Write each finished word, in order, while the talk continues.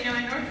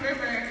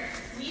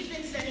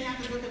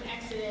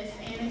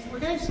We're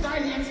going to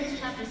start in Exodus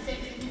chapter 6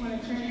 if you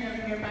want to turn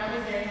your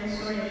Bibles there in the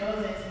story of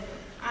Moses.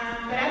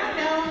 But I don't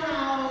know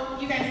how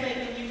you guys like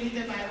when you read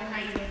the Bible, how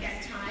you look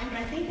at time, but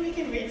I think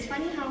it's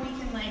funny how we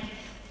can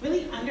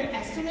really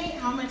underestimate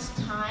how much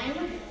time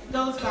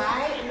goes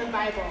by in the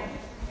Bible.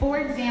 For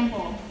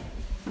example,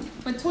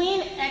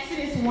 between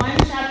Exodus 1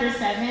 chapter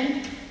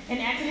 7 and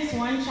Exodus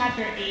 1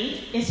 chapter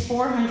 8 is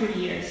 400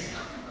 years.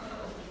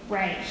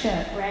 Right,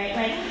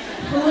 right?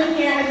 Who in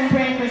here has been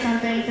praying for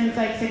something since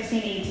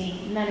 16,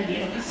 18? None of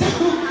you. So,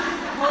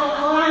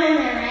 hold on in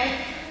there, right?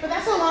 But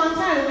that's a long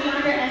time. We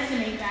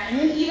underestimate that. And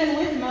then even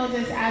with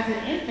Moses as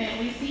an infant,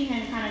 we see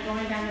him kind of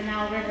going down the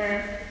Nile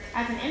River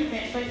as an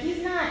infant. But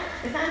it's not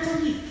until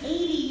he's 80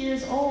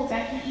 years old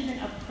that he even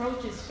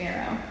approaches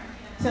Pharaoh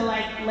to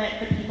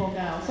let the people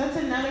go. So it's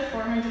another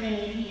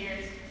 480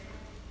 years.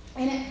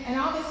 And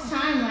all this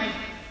time,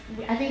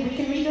 I think we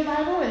can read the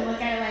Bible and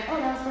look at it oh,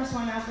 that was verse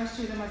 1, that was verse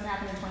 2, that must have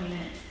happened in 20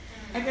 minutes.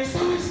 There's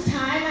so much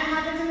time that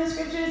happens in the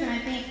scriptures, and I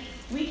think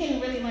we can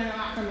really learn a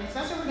lot from it. So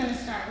that's where we're going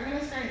to start. We're going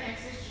to start in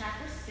Exodus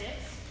chapter 6.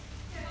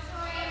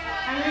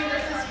 I'm reading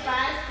verses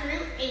 5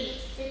 through 8.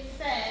 It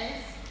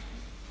says,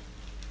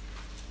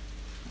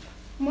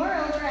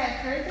 "Moreover, I have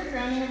heard the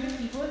groaning of the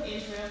people of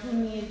Israel,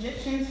 whom the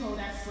Egyptians hold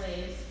as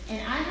slaves,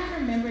 and I have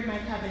remembered my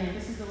covenant."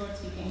 This is the Lord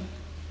speaking.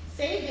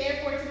 "Say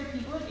therefore to the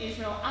people of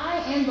Israel, I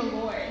am the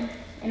Lord,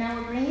 and I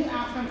will bring you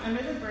out from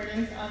under the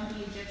burdens of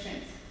the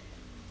Egyptians.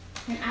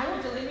 And I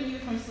will deliver you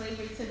from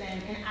slavery to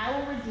them, and I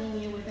will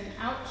redeem you with an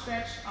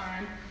outstretched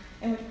arm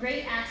and with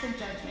great acts of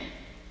judgment.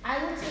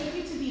 I will take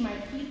you to be my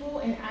people,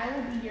 and I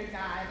will be your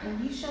God,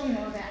 and you shall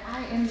know that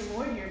I am the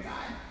Lord your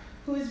God,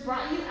 who has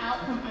brought you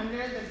out from under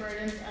the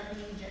burdens of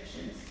the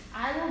Egyptians.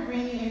 I will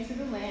bring you into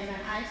the land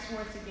that I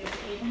swore to give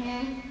to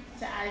Abraham,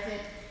 to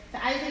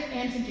Isaac,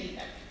 and to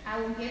Jacob. I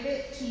will give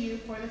it to you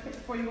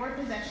for your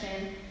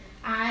possession.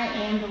 I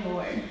am the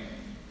Lord."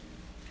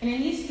 And in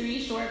these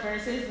 3 short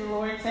verses, the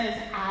Lord says,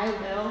 "I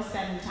will"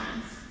 7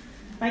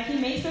 times. He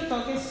makes the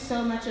focus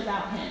so much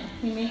about him.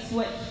 He makes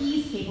what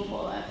he's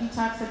capable of. He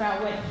talks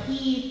about what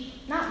he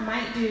not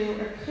might do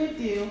or could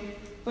do,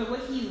 but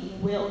what he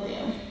will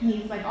do.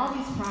 He's all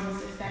these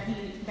promises that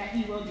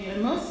he will do.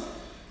 And most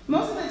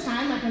of the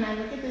time, when I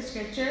look at the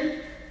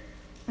scripture,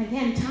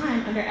 again,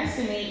 time,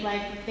 underestimate,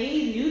 they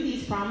knew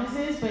these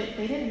promises, but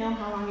they didn't know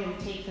how long it would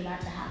take for that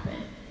to happen.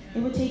 It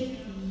would take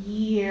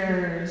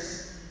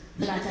years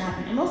for that to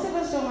happen. And most of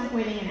us don't like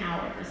waiting an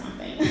hour for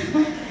something.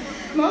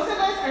 Most of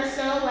us are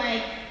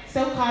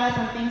so caught up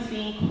on things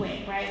being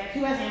quick, right?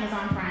 Who has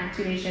Amazon Prime,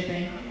 2-day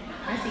shipping?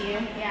 I see you.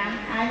 Yeah,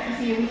 I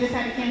see you. We just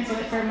had to cancel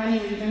it for money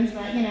reasons,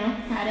 but,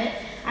 had it.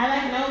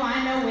 I no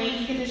line, no wait.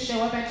 You can just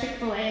show up at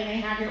Chick-fil-A and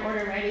they have your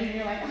order ready, and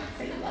you're oh,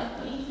 they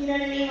love me. You know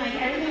what I mean?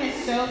 Everything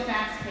is so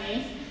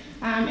fast-paced.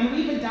 And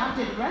we've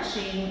adopted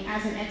rushing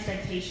as an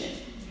expectation.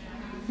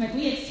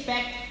 We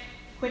expect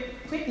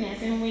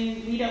quickness, and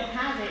when we don't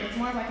have it, it's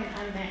more of an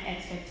unmet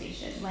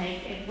expectation.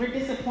 If we're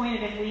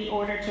disappointed if we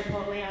order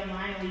Chipotle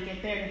online and we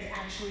get there and it's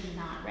actually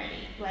not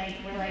ready. We're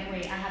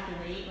wait, I have to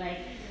wait.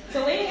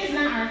 So waiting is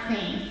not our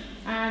thing.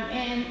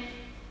 And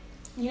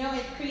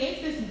it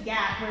creates this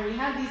gap where we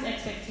have these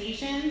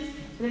expectations,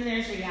 but then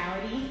there's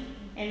reality.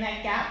 And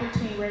that gap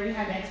between where we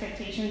have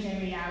expectations and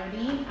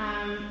reality,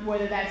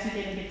 whether that's you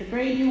didn't get the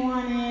grade you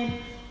wanted,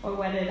 or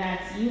whether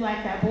that's you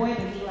like that boy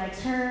but he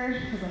likes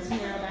her, because let's be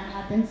real, that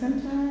happens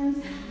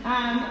sometimes.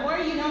 Or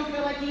you don't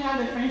feel like you have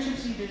the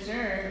friendships you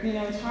deserve.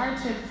 It's hard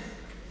to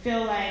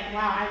feel wow,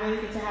 I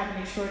really get to have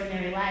an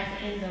extraordinary life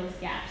in those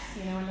gaps,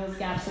 in those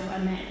gaps of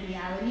unmet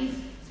realities.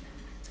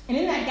 And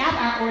in that gap,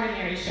 our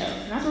ordinary shows.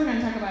 And that's what we're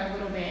going to talk about a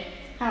little bit.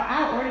 How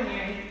our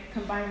ordinary,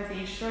 combined with the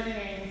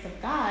extraordinariness of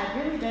God,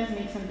 really does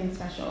make something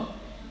special.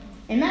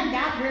 In that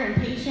gap, we're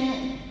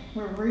impatient,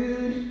 we're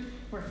rude,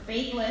 we're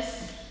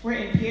faithless, we're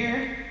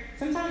impure.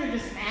 Sometimes we're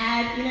just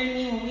mad, you know what I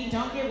mean? When we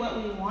don't get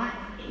what we want,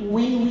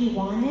 when we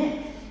want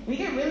it, we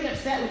get really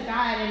upset with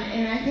God.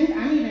 And I think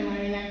I'm even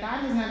learning that God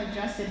has not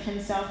adjusted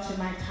himself to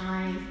my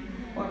time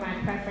or my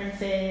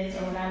preferences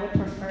or what I would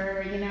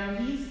prefer.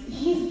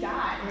 He's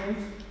God. And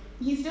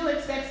he still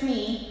expects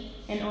me,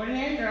 an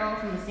ordinary girl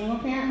from a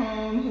single-parent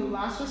home who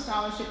lost her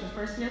scholarship the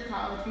first year of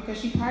college because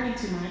she partied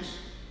too much,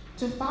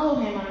 to follow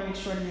him on an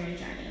extraordinary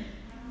journey.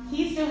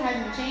 He still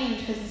hasn't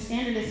changed because the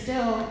standard is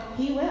still,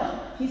 he will.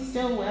 He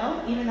still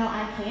will, even though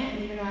I can't,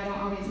 even though I don't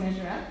always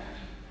measure up.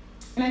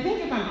 And I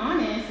think if I'm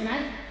honest, and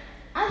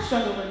I've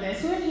struggled with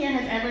this, who in here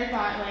has ever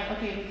thought,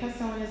 okay, because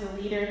someone is a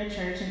leader in a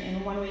church and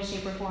in one way,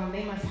 shape, or form,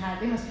 they must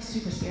be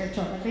super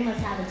spiritual. They must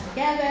have it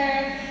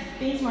together.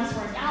 Things must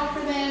work out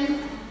for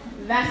them.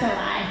 That's a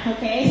lie,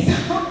 okay?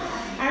 So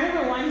I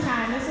remember one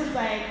time, this was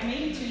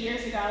maybe 2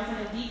 years ago, I was in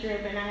a D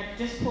group, and I had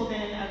just pulled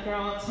in a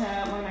girl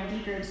to one of my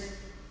D groups.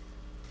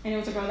 And it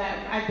was a girl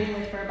that I've been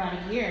with for about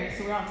a year,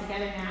 so we're all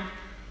together now.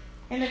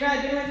 And the girl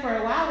I've been with for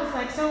a while was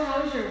 "So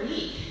how was your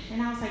week?"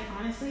 And I was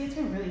honestly, it's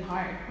been really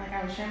hard.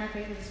 I was sharing my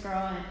faith with this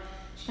girl, and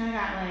she kind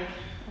of got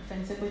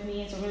offensive with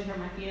me, and so it really hurt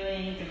my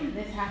feelings, and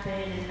this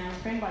happened, and I was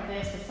praying about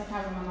this, but stuff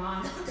happened with my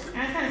mom.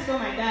 And I just kind of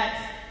spilled my guts.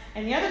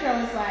 And the other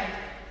girl was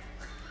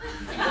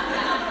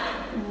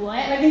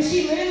What? Like, and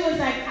she literally was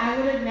like, I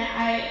would have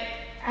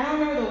I don't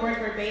remember the word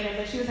verbatim,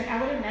 but she was like, I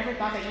would have never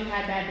thought that you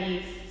had bad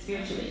days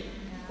spiritually.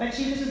 Like,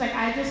 she just was like,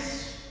 I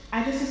just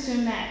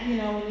assumed that, you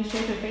know, when you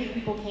shared your faith,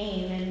 people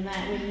came, and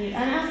that when you,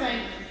 and I was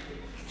like,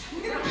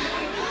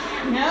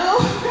 no,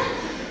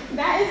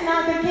 that is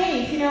not the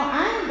case. You know,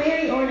 I'm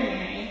very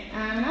ordinary,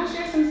 and I'll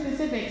share some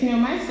specifics. You know,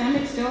 my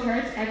stomach still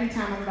hurts every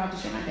time I'm about to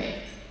share my faith.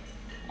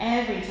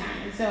 Every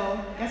time. And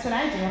so, guess what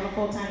I do? I'm a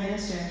full-time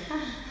minister.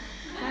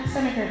 My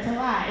stomach hurts a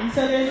lot. And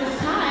so there's this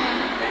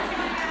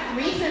time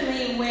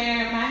recently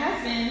where my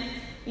husband,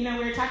 you know,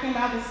 we were talking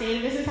about the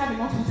state. This has happened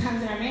multiple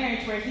times in our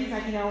marriage where he's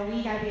like, you know,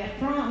 we got to be up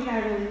front. We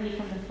got to really lead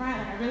from the front.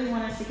 Like, I really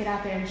want us to get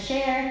out there and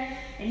share.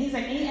 And he's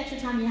like, any extra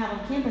time you have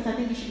on campus, I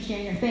think you should be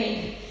sharing your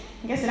faith.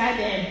 And guess what I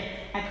did?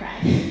 I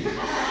cried. I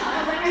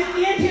was like, I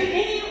can't do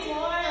any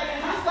more. Like,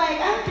 I'm just like,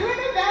 I'm doing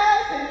the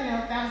best. And, you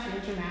know, that was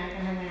really dramatic.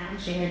 And I went out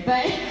and shared.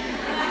 But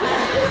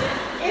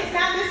it's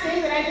not this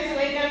thing that I just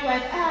wake up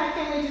like, I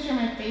can't wait to share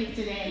my faith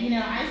today. You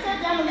know, I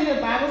sat down to lead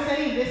a Bible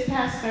study this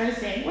past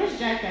Thursday. Where's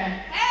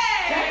Jacka?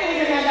 Jacka was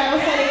in that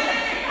Bible study.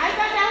 I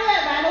sat down with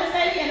that Bible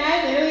study, and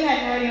I literally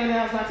had no idea what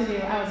I was about to do.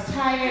 I was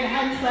tired. I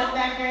hadn't slept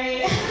that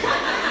great.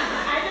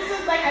 I just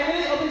was like, I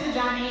literally opened to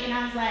John 8, and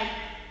I was like,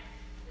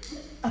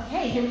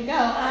 okay, here we go.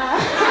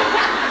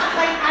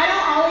 Like, I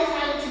don't always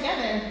have it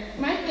together.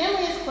 My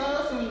family is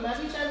close, and we love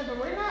each other, but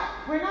we're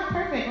not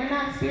perfect. We're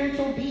not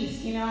spiritual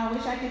beasts. You know, I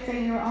wish I could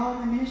say we were all in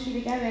the ministry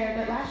together,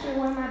 but last year,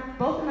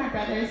 both of my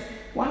brothers,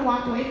 one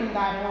walked away from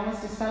God and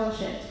almost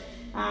disfellowshipped.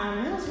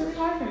 And it was really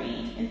hard for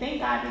me. And thank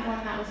God the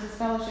one that was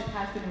disfellowshipped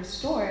has been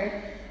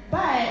restored.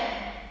 But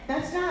I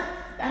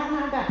don't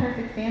have that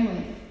perfect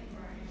family.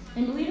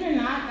 And believe it or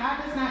not,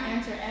 God does not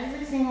answer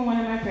every single one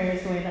of my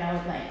prayers the way that I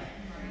would like.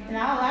 And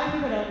now a lot of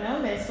people don't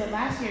know this, but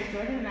last year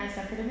Jordan and I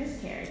suffered a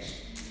miscarriage.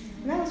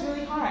 And that was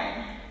really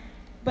hard.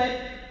 But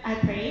I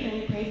prayed, and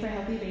we prayed for a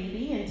healthy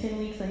baby, and 10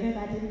 weeks later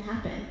that didn't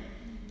happen.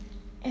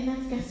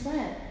 And guess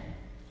what?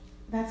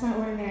 That's my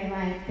ordinary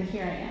life, but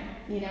here I am,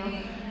 you know?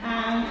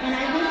 And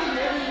I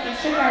think it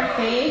shook our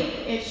faith.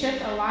 It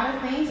shook a lot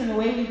of things in the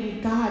way we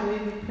viewed God, the way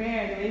we viewed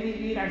prayer, the way we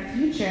viewed our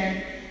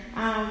future.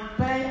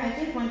 But I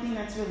think one thing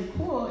that's really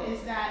cool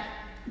is that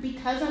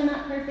because I'm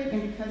not perfect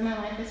and because my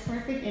life is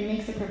perfect, it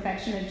makes the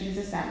perfection of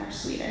Jesus that much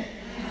sweeter.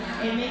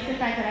 It makes the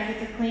fact that I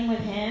get to cling with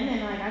him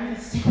and like, I'm going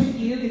to stick with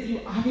you because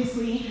you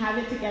obviously have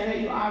it together.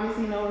 You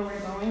obviously know where we're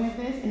going with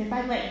this. And if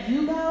I let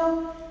you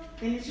go,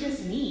 then it's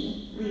just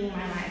me leading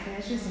my life. And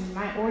it's just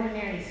my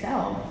ordinary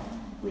self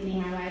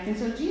leading my life. And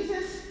so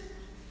Jesus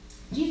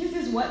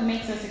is what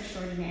makes us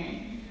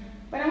extraordinary.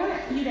 But I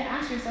want you to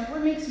ask yourself,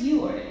 what makes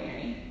you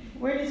ordinary?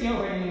 Where does your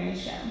ordinary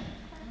show?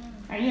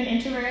 Are you an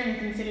introvert and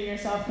consider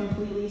yourself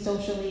completely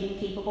socially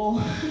incapable?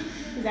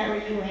 Is that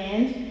where you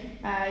land?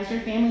 Is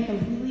your family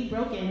completely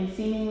broken,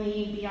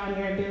 seemingly beyond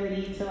your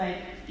ability to like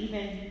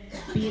even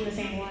be in the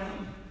same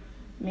room?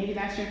 Maybe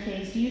that's your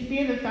case. Do you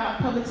fear the thought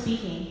of public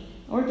speaking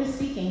or just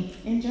speaking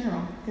in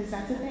general? Because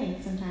that's a thing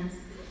sometimes.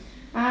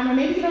 Or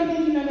maybe you don't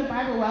think you know the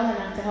Bible well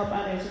enough to help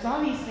others. There's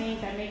all these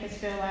things that make us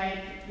feel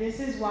like this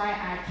is why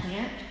I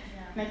can't.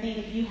 And I think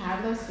if you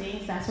have those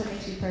things, that's what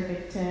makes you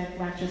perfect to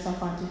latch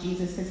yourself onto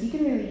Jesus, because he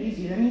can really use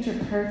you. That means you're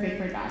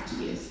perfect for God to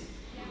use.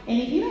 And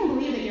if you don't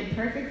believe that you're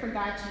perfect for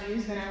God to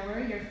use, then I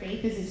worry your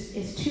faith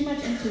is too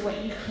much into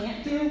what you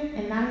can't do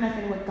and not enough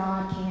in what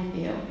God can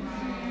do.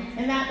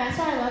 And that's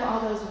why I love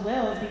all those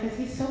wills, because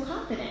he's so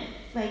confident.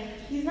 Like,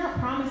 he's not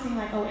promising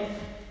like, oh, if,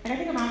 like I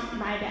think about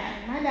my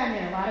dad. My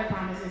dad made a lot of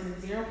promises and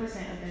 0% of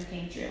them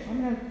came true.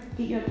 I'm going to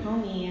get you a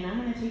pony and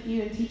I'm going to take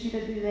you and teach you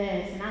to do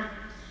this.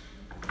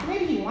 And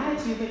maybe he wanted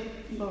to, but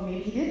well,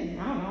 maybe he didn't.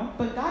 I don't know.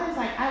 But God is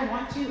like, I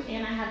want to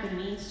and I have the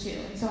means to.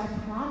 And so I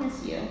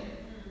promise you,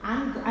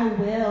 I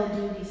will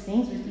do these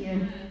things with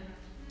you.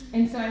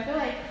 And so I feel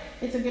like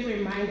it's a good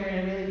reminder to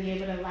really be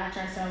able to latch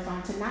ourselves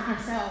onto not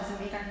ourselves and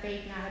make our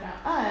faith not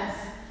about us,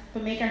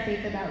 but make our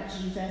faith about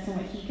Jesus and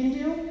what he can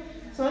do.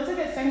 So let's look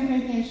at 2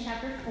 Corinthians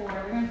chapter 4.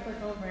 We're going to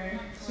flip over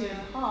to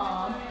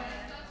Paul.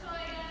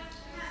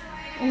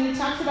 And he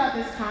talks about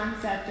this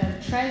concept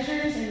of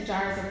treasures in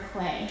jars of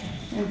clay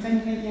in 2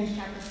 Corinthians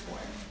chapter 4.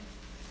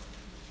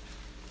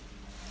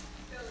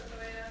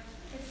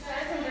 It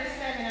says in verse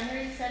 7, I'm going to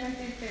read 7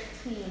 through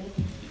 15.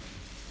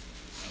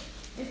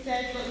 It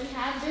says, but we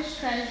have this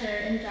treasure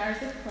in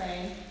jars of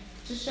clay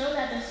to show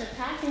that the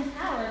surpassing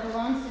power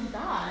belongs to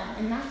God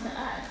and not to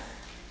us.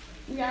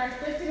 We are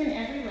afflicted in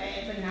every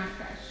way, but not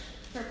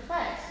crushed,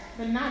 perplexed,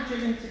 but not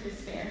driven to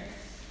despair,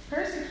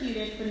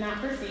 persecuted, but not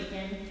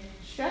forsaken,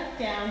 struck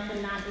down,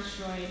 but not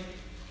destroyed,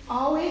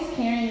 always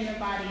carrying in the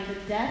body the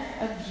death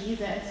of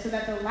Jesus, so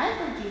that the life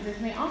of Jesus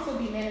may also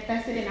be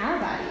manifested in our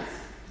bodies.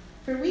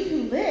 For we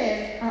who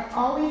live are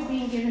always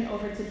being given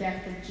over to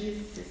death for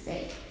Jesus'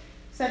 sake,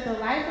 so that the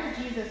life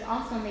of Jesus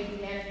also may be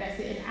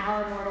manifested in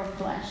our mortal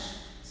flesh.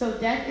 So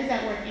death is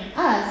at work in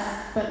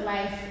us, but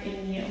life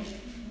in you.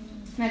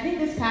 And I think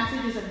this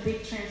passage is a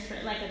big transfer,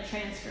 like a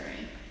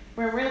transferring,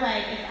 where we're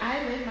like, if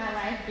I live my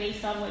life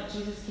based on what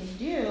Jesus can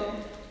do,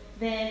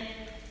 then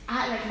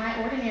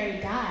my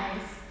ordinary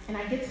dies and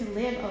I get to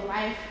live a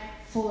life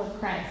full of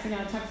Christ. You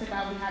know, it talks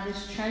about we have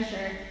this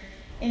treasure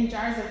in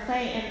jars of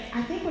clay, and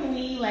I think when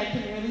we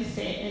can really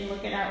sit and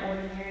look at our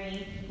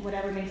ordinary,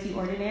 whatever makes you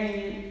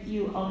ordinary,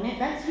 you own it.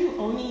 That's you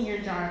owning your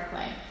jar of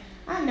clay.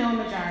 I know I'm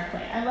a jar of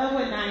clay. I love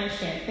what Naya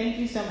shared. Thank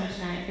you so much,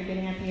 Naya, for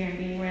getting up here and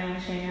being real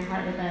and sharing your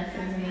heart with us.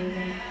 It's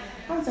amazing.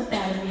 I'm so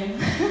proud of you.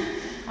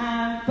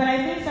 But I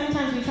think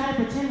sometimes we try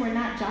to pretend we're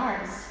not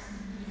jars.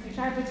 We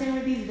try to pretend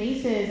we're these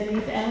vases and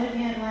these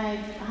elegant, I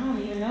don't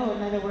even know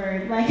another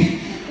word.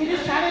 We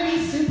just try to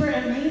be super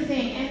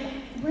amazing,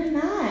 and we're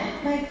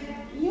not.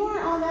 You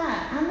aren't all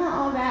that. I'm not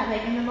all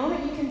that. In the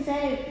moment you can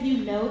say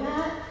you know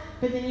that,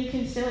 but then you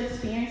can still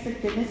experience the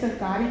goodness of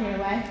God in your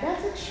life,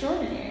 that's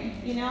extraordinary.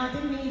 You know, I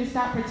think we need to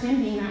stop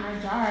pretending that our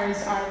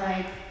jars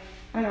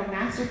are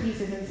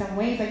masterpieces in some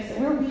ways.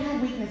 We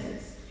have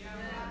weaknesses.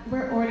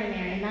 We're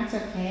ordinary, and that's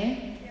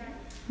okay.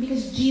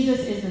 Because Jesus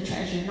is the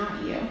treasure,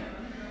 not you.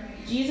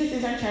 Jesus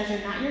is our treasure,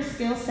 not your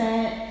skill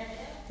set,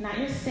 not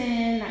your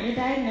sin, not your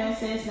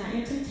diagnosis, not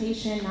your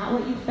temptation, not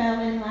what you fell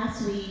in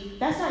last week.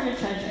 That's not your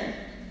treasure.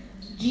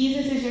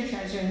 Jesus is your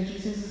treasure, and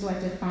Jesus is what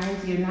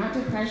defines you, not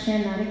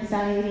depression, not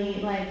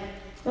anxiety.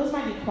 Those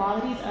might be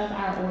qualities of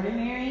our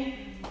ordinary,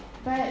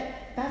 but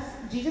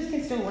Jesus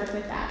can still work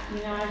with that.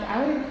 You know,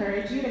 I would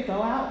encourage you to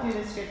go out through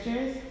the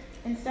scriptures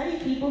and study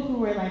people who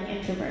were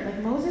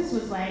introvert. Moses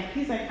was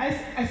he's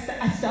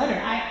I stutter.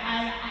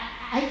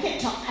 I can't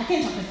talk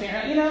to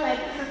Pharaoh. You know,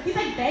 he's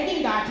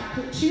begging God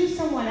to choose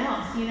someone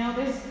else. You know,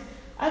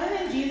 other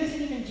than Jesus,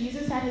 and even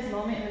Jesus had his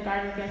moment in the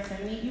Garden of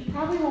Gethsemane, you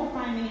probably won't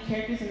find many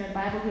characters in the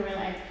Bible who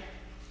are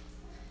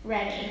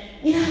ready.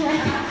 You know,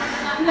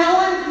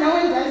 no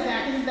one does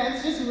that, because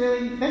that's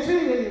really,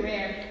 really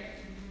rare.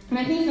 And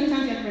I think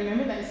sometimes you have to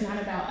remember that it's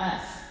not about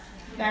us.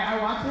 That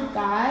our walk with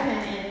God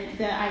and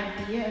the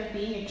idea of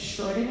being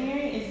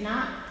extraordinary is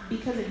not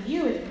because of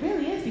you, it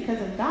really is because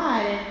of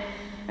God.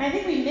 And I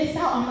think we miss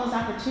out on those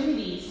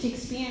opportunities to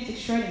experience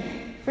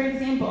extraordinary. For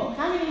example,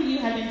 how many of you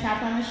have been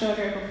tapped on the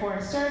shoulder before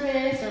a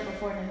service or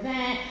before an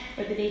event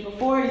or the day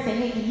before to say,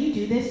 hey, can you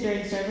do this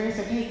during service?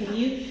 Or hey, can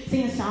you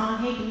sing a song?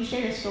 Hey, can you share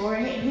your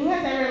story? Hey, who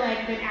has ever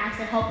been asked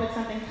to help with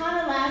something kind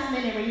of last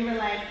minute where you were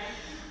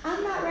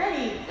I'm not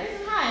ready. Raise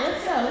them high.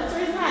 Let's go. Let's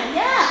raise them high.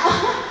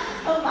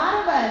 Yeah. A lot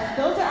of us,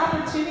 those are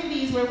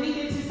opportunities where we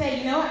get to say,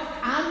 you know what?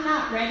 I'm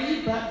not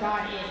ready, but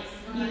God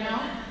is. You know?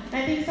 And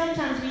I think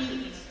sometimes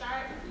we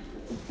start.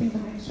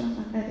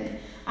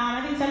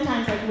 I think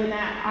sometimes when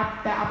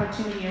that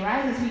opportunity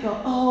arises, we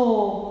go,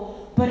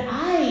 oh, but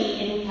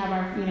and we have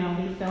our,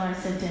 we fill our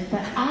sentence,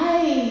 but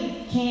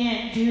I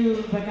can't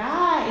do, but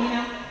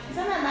God,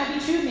 some of that might be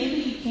true,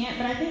 maybe you can't,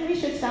 but I think we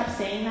should stop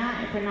saying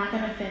that if we're not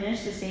going to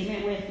finish the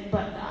statement with,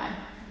 but God.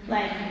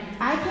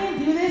 I can't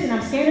do this, and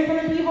I'm scared in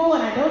front of people,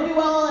 and I don't do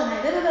well, and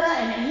I da-da-da-da,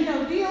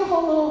 and do your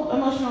whole little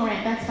emotional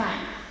rant, that's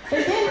fine.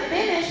 But then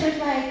finish with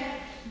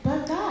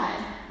but God.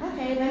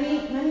 Okay,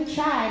 let me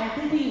try. And I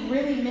think we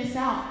really miss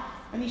out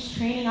on these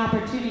training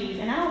opportunities.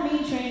 And I don't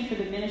mean training for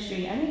the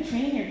ministry. I mean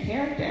training your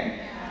character.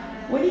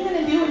 What are you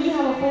going to do when you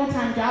have a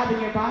full-time job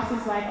and your boss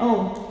is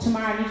oh,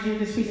 tomorrow I need you to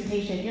do this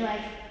presentation? You're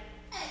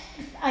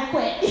I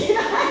quit. You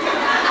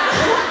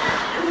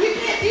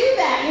can't do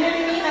that. You know what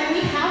I mean?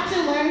 We have to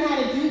learn how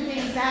to do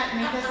things that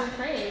make us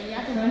afraid. We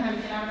have to learn how to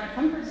get out of our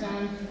comfort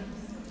zone.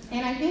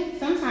 And I think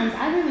sometimes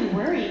I really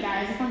worry,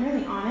 guys, if I'm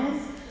really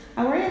honest.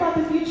 I worry about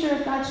the future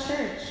of God's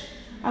church.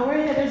 I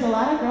worry that there's a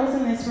lot of girls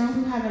in this room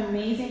who have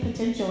amazing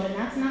potential, and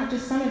that's not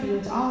just some of you,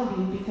 it's all of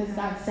you, because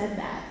God said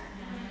that.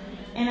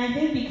 And I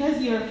think because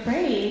you're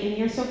afraid and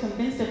you're so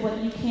convinced of what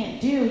you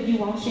can't do, you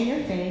won't share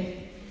your faith,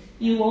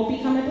 you won't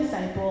become a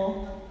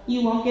disciple,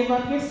 you won't give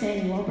up your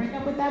sin, you won't break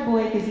up with that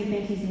boy because you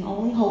think he's the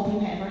only hope you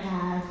ever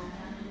have.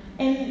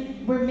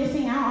 And we're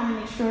missing out on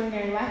an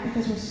extraordinary life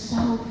because we're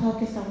so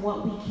focused on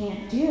what we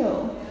can't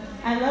do.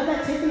 I love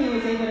that Tiffany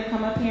was able to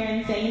come up here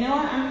and say, you know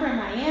what, I'm from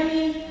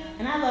Miami,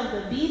 and I love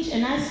the beach,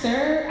 and I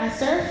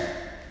surf,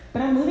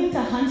 but I'm moving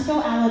to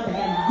Huntsville,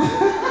 Alabama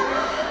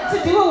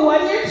to do a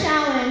one-year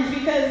challenge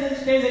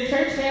because there's a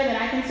church there that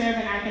I can serve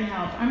and I can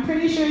help. I'm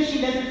pretty sure she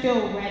doesn't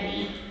feel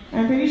ready.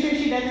 I'm pretty sure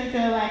she doesn't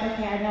feel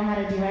okay, I know how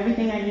to do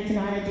everything I need to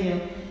know how to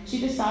do. She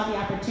just saw the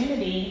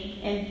opportunity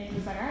and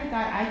was all right,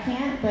 God, I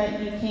can't, but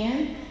you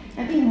can.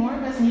 I think more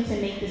of us need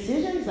to make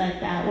decisions like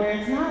that, where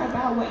it's not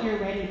about what you're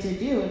ready to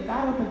do. If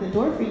God opened the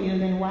door for you,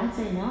 then why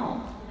say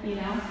no?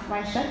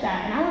 Why shut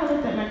that? And I want to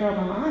lift up my girl,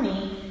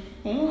 Milani.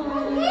 Hey,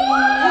 Milani.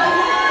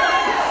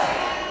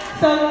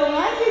 So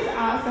Milani is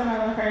awesome. I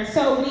love her.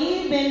 So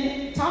we've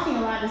been talking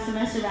a lot this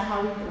semester about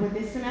how with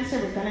this semester,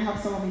 we're going to help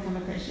someone become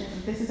a Christian.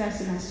 This is our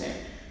semester.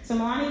 So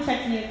Milani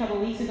texted me a couple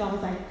weeks ago and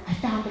was I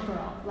found a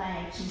girl.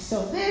 She's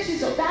so this, she's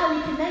so that,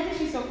 we connected,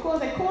 she's so cool. I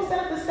was cool, set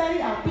up the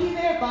study, I'll be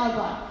there, blah,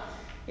 blah.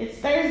 It's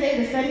Thursday,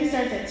 the study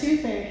starts at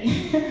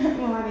 2:30.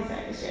 Milani said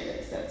I could share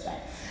this, so it's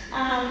fine.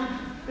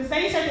 The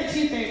study starts at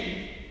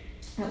 2:30.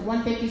 At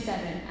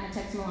 1:57, I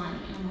text Milani,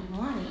 and I'm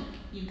Milani,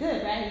 you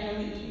good, right?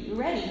 You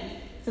ready?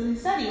 So we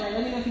study,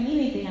 let me know if you need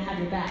anything, I have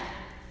your back.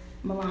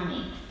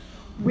 Milani,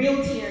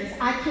 real tears.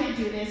 I can't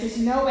do this. There's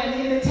no way.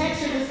 And the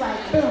text are just like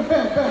boom,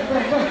 boom, boom,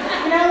 boom, boom.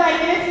 You know, like,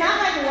 and it's not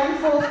like one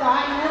full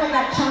thought, you know, like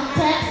that chunk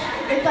text.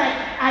 It's like,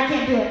 I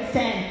can't do it.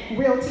 Send.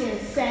 Real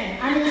tears. Send.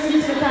 I'm in the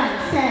Easter time.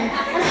 Send.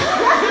 And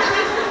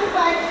she's just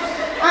like,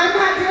 I'm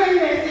not doing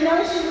this. You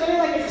know, she's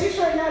literally like, it's too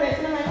short notice.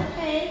 And I'm like,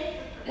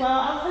 okay. Well,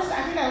 at first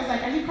I think I was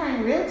like, are you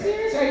crying real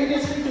tears or are you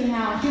just freaking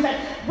out? She was like,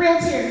 real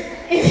tears.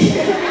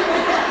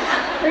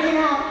 Freaking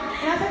out.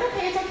 And I was like,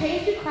 okay, it's okay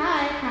if you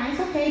cry. Crying's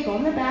okay. Go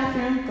in the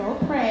bathroom. Go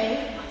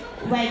pray.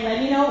 Like, let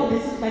me know.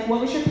 This is like,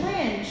 what was your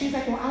plan? She's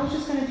like, well, I was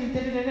just gonna do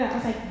da da da da. I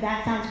was like,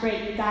 that sounds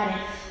great. You got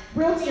it.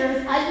 Real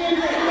tears. I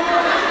didn't like,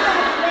 no.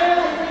 They're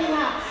like freaking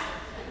out.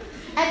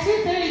 At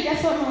 2:30,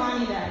 guess what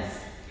Milani does?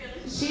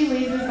 She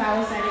leaves this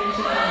Bible study and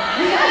she goes.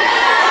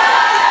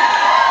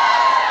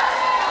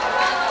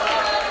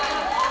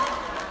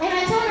 And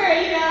I told her,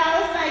 you know, I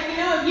was like, you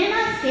know, if you're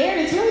not scared,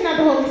 it's really not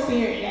the Holy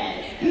Spirit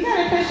yet. You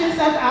gotta push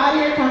yourself out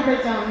of your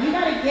comfort zone. You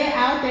gotta get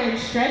out there and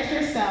stretch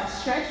yourself,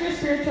 stretch your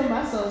spiritual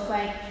muscles.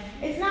 Like,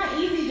 it's not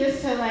easy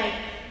just to like,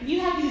 you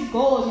have these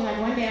goals, you're like,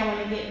 one day I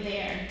wanna get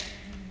there.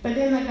 But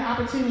then like the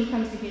opportunity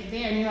comes to get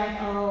there and you're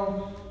like,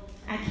 oh,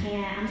 I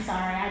can't, I'm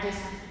sorry, I just,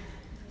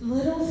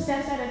 little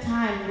steps at a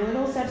time,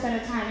 little steps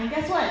at a time. And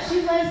guess what?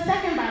 She's led a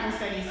second Bible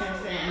study since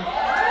then.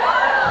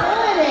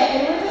 Killing it.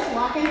 And we're just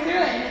walking through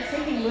it and it's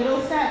taking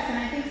little steps. And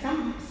I think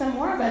some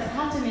more of us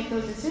have to make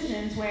those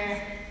decisions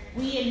where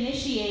we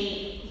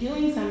initiate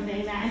doing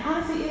something that, and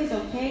honestly, it is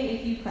okay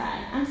if you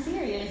cry. I'm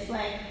serious.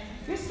 Like,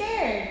 you're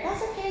scared.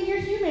 That's okay. You're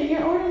human.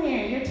 You're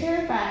ordinary. You're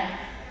terrified.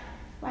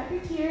 Wipe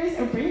your tears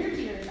or bring your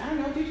tears. I don't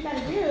know what you got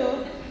to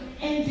do.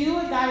 And do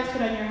what God has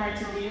put on your heart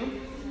to do.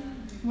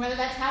 Whether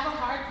that's have a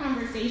hard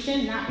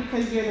conversation, not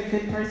because you're the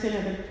good person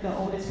or the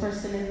oldest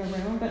person in the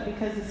room, but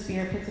because the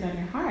Spirit puts it on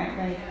your heart.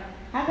 Like,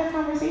 have that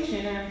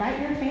conversation or invite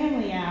your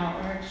family out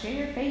or share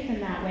your faith in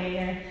that way.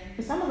 Or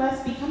for some of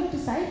us, become a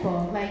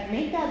disciple. Like,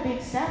 make that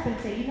big step and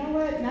say, you know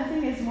what?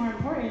 Nothing is more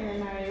important than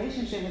my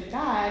relationship with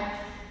God.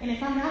 And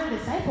if I'm not a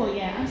disciple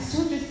yet, I'm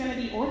still just going to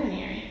be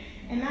ordinary.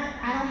 And that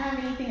I don't have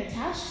anything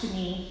attached to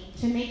me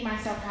to make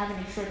myself have an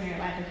extraordinary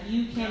life. If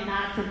you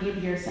cannot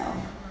forgive yourself,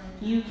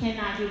 you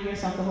cannot give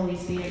yourself the Holy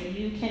Spirit.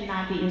 You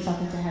cannot get yourself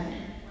into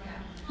heaven.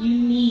 You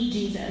need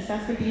Jesus.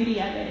 That's the beauty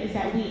of it, is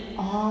that we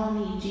all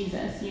need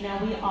Jesus. You know,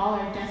 we all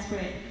are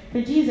desperate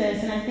for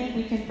Jesus. And I think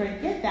we can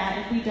forget that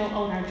if we don't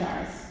own our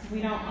jars. If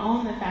we don't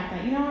own the fact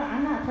that, you know what,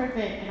 I'm not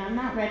perfect and I'm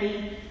not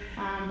ready,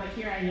 but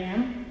here I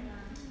am.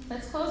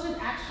 Let's close with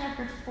Acts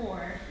chapter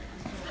 4.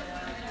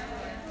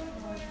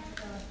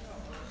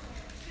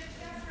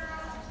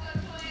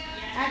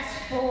 Acts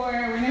 4,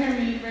 we're going to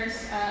read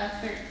verse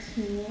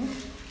 13.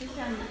 This is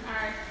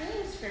our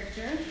theme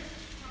scripture.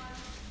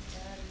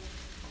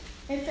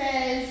 It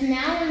says,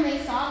 now when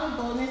they saw the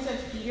boldness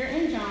of Peter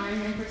and John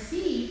and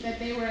perceived that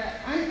they were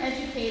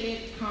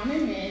uneducated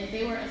common men,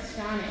 they were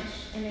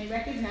astonished, and they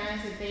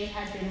recognized that they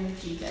had been with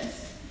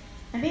Jesus.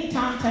 I think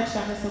Tom touched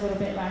on this a little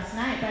bit last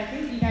night, but I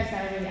think you guys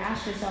got to really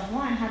ask yourself,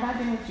 one, have I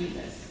been with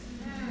Jesus?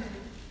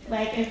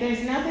 Like, if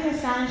there's nothing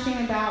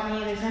astonishing about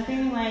me, there's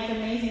nothing like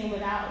amazing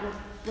without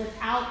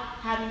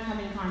having come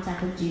in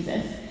contact with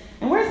Jesus.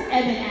 And where's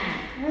Evan at?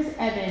 Where's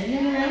Evan? You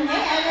in the room? Hey,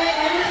 Evan.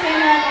 Evan,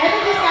 stand up.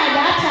 Evan just got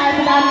baptized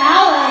about an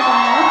hour ago.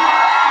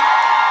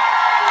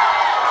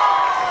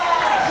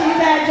 She's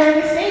at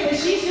Georgia State, but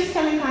she's just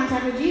come in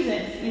contact with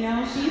Jesus. You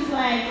know, she's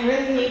like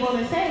really able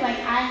to say, like,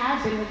 I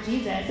have been with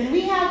Jesus. And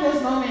we have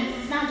those moments.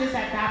 It's not just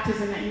at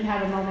baptism that you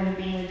have a moment of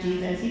being with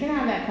Jesus. You can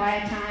have that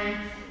quiet time.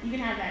 You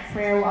can have that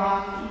prayer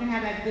walk. You can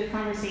have that good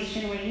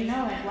conversation where you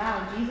know, like,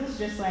 wow, Jesus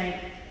just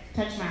like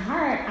touched my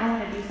heart. I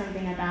want to do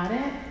something about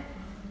it.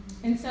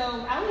 And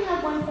so I only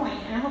have one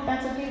point, and I hope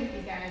that's okay with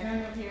you guys. I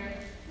don't know if you're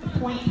a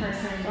point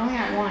person. I only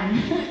have one.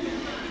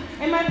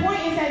 And my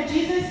point is that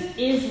Jesus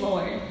is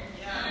Lord.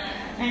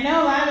 I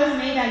know a lot of us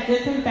made that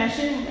good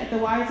confession at the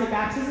waters of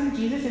baptism.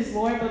 Jesus is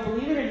Lord, but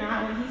believe it or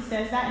not, when he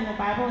says that in the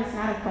Bible, it's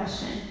not a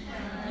question.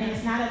 And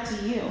it's not up to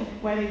you,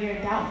 whether you're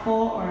doubtful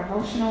or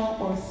emotional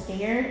or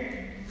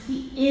scared.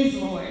 He is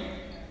Lord.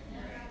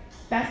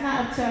 That's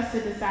not up to us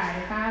to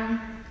decide. If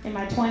I'm in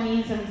my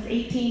 20s, I'm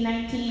 18,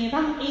 19. If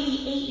I'm 88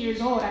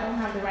 years old, I don't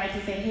have the right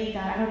to say, hey,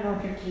 God, I don't know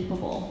if you're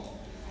capable.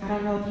 I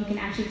don't know if you can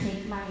actually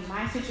take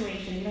my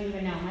situation. You don't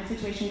even know. My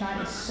situation, God,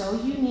 is so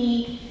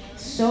unique,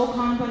 so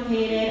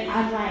complicated.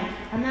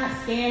 I'm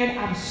not scared.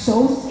 I'm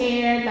so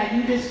scared. Like,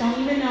 you just don't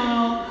even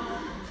know.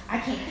 I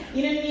can't.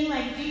 You know what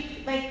I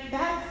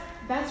mean?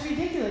 That's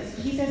ridiculous.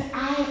 He says,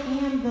 I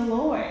am the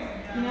Lord.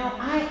 You know,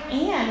 I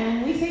am.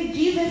 And when we say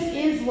Jesus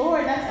is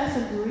Lord, that's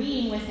us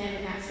agreeing with him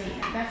in that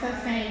statement. That's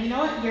us saying, you know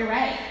what, you're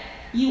right.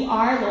 You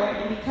are Lord.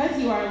 And because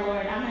you are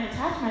Lord, I'm going to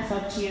attach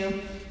myself to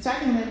you so I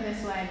can live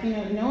this life. You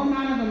know, no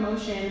amount of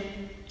emotion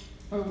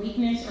or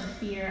weakness or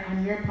fear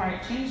on your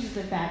part changes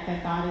the fact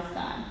that God is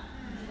God.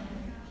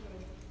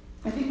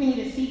 I think we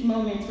need to seek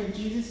moments where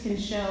Jesus can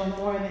show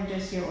more than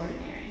just your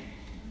ordinary.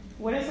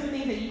 What are some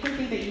things that you can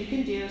think that you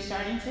can do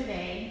starting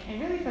today and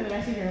really for the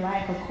rest of your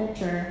life, a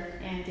culture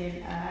and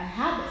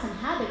some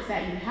habits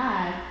that you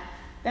have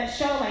that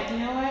show, like, you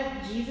know what,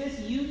 Jesus,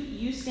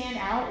 you stand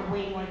out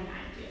way more than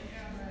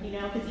I do. You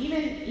know, because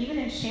even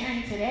in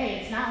sharing today,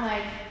 it's not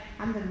like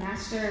I'm the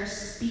master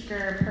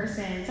speaker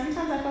person.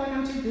 Sometimes I feel like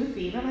I'm too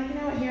goofy, but I'm like, you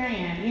know what, here I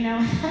am. You know, I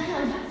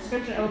have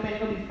scripture open,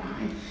 it'll be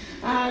fine.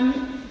 And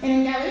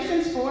in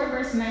Galatians 4,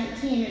 verse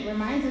 19, it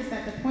reminds us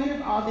that the point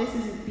of all this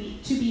is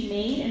to be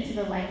made into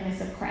the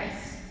likeness of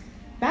Christ.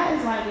 That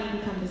is why we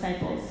become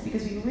disciples,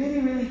 because we really,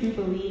 really do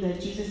believe that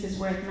Jesus is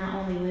worth not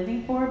only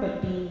living for,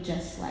 but being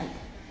just like.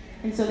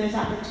 And so there's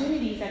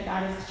opportunities that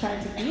God is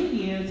trying to give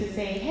you to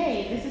say,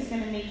 hey, this is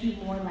going to make you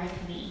more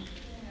like me.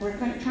 We're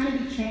trying to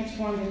be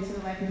transformed into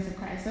the likeness of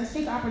Christ. Let's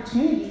take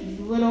opportunities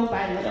little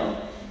by little.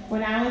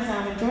 When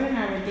Jordan and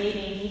I were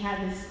dating, he had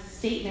this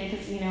statement,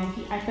 because, you know,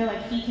 I feel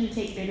like he can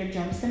take bigger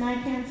jumps than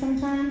I can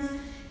sometimes.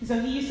 And so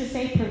he used to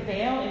say,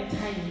 prevail in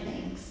tiny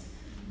things.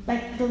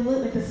 Like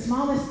the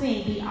smallest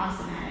thing, be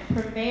awesome at it.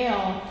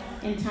 Prevail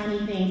in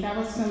tiny things. That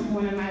was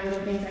one of my little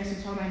things I used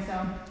to tell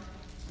myself.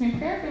 And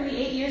prayerfully,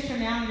 8 years from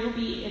now, you'll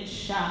be in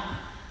shock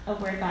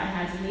of where God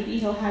has you. Maybe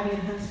he'll have you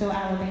in Huntsville,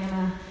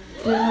 Alabama,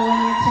 doing the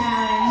 1-year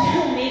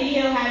challenge. Maybe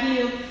he'll have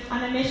you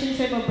on a mission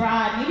trip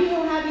abroad. Maybe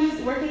he'll have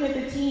you working with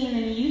a teen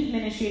in a youth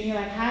ministry, and you're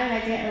like, how did I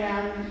get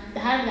around?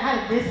 How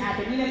did this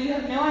happen? You know, you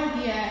have no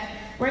idea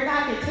where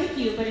God could take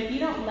you, but if you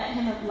don't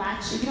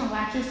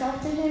latch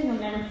yourself to him, you'll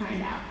never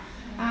find out.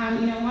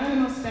 You know, one of the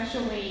most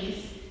special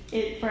ways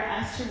for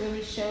us to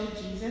really show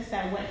Jesus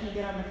that what he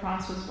did on the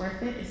cross was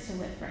worth it is to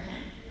live for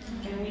him.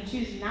 And when we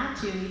choose not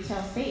to, we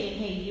tell Satan,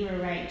 hey, you were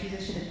right.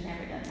 Jesus should have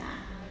never done that.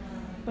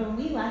 But when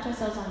we latch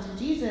ourselves onto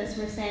Jesus,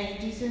 we're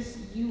saying, Jesus,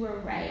 you were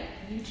right.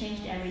 You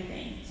changed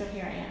everything. So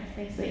here I am.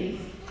 Thanks,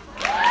 ladies.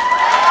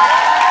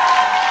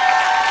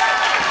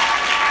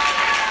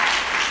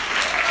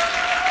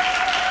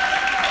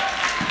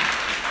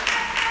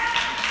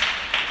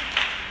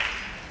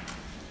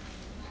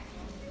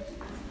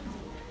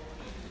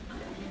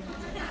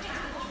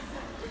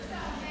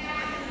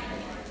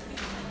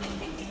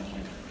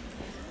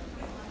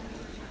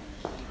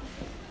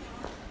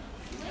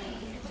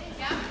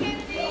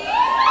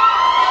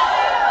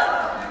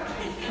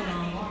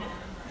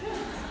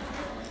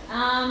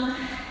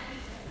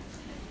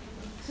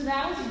 So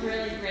that was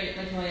really great,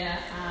 Latoya.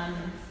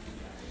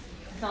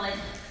 I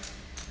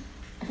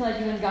feel like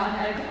you and God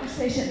had a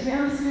conversation, to be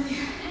honest with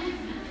you.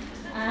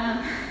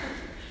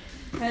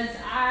 Because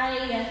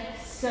I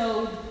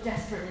so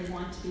desperately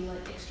want to be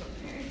like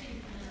extraordinary.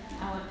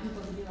 I want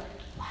people to be like,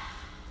 wow.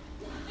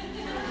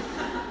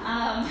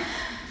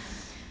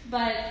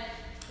 But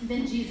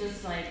then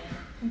Jesus like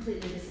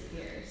completely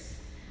disappears.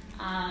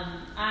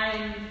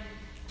 I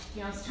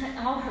was trying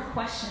all her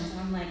questions, and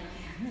I'm like,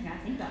 I really gotta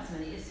think about some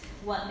of these.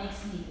 What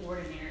makes me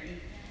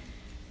ordinary?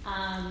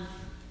 I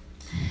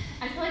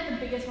feel like the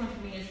biggest one for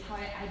me is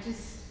probably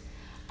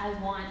I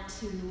want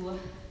to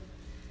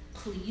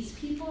please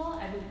people.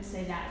 I would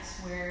say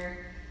that's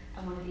where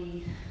I want to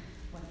be.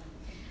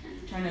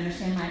 Trying to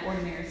understand my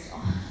ordinary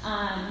still.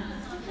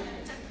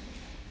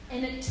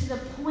 And to the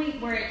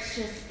point where it's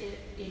just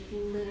it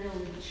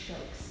literally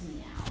chokes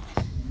me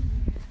out.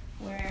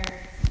 Where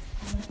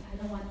I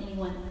don't want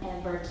anyone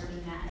ever to be mad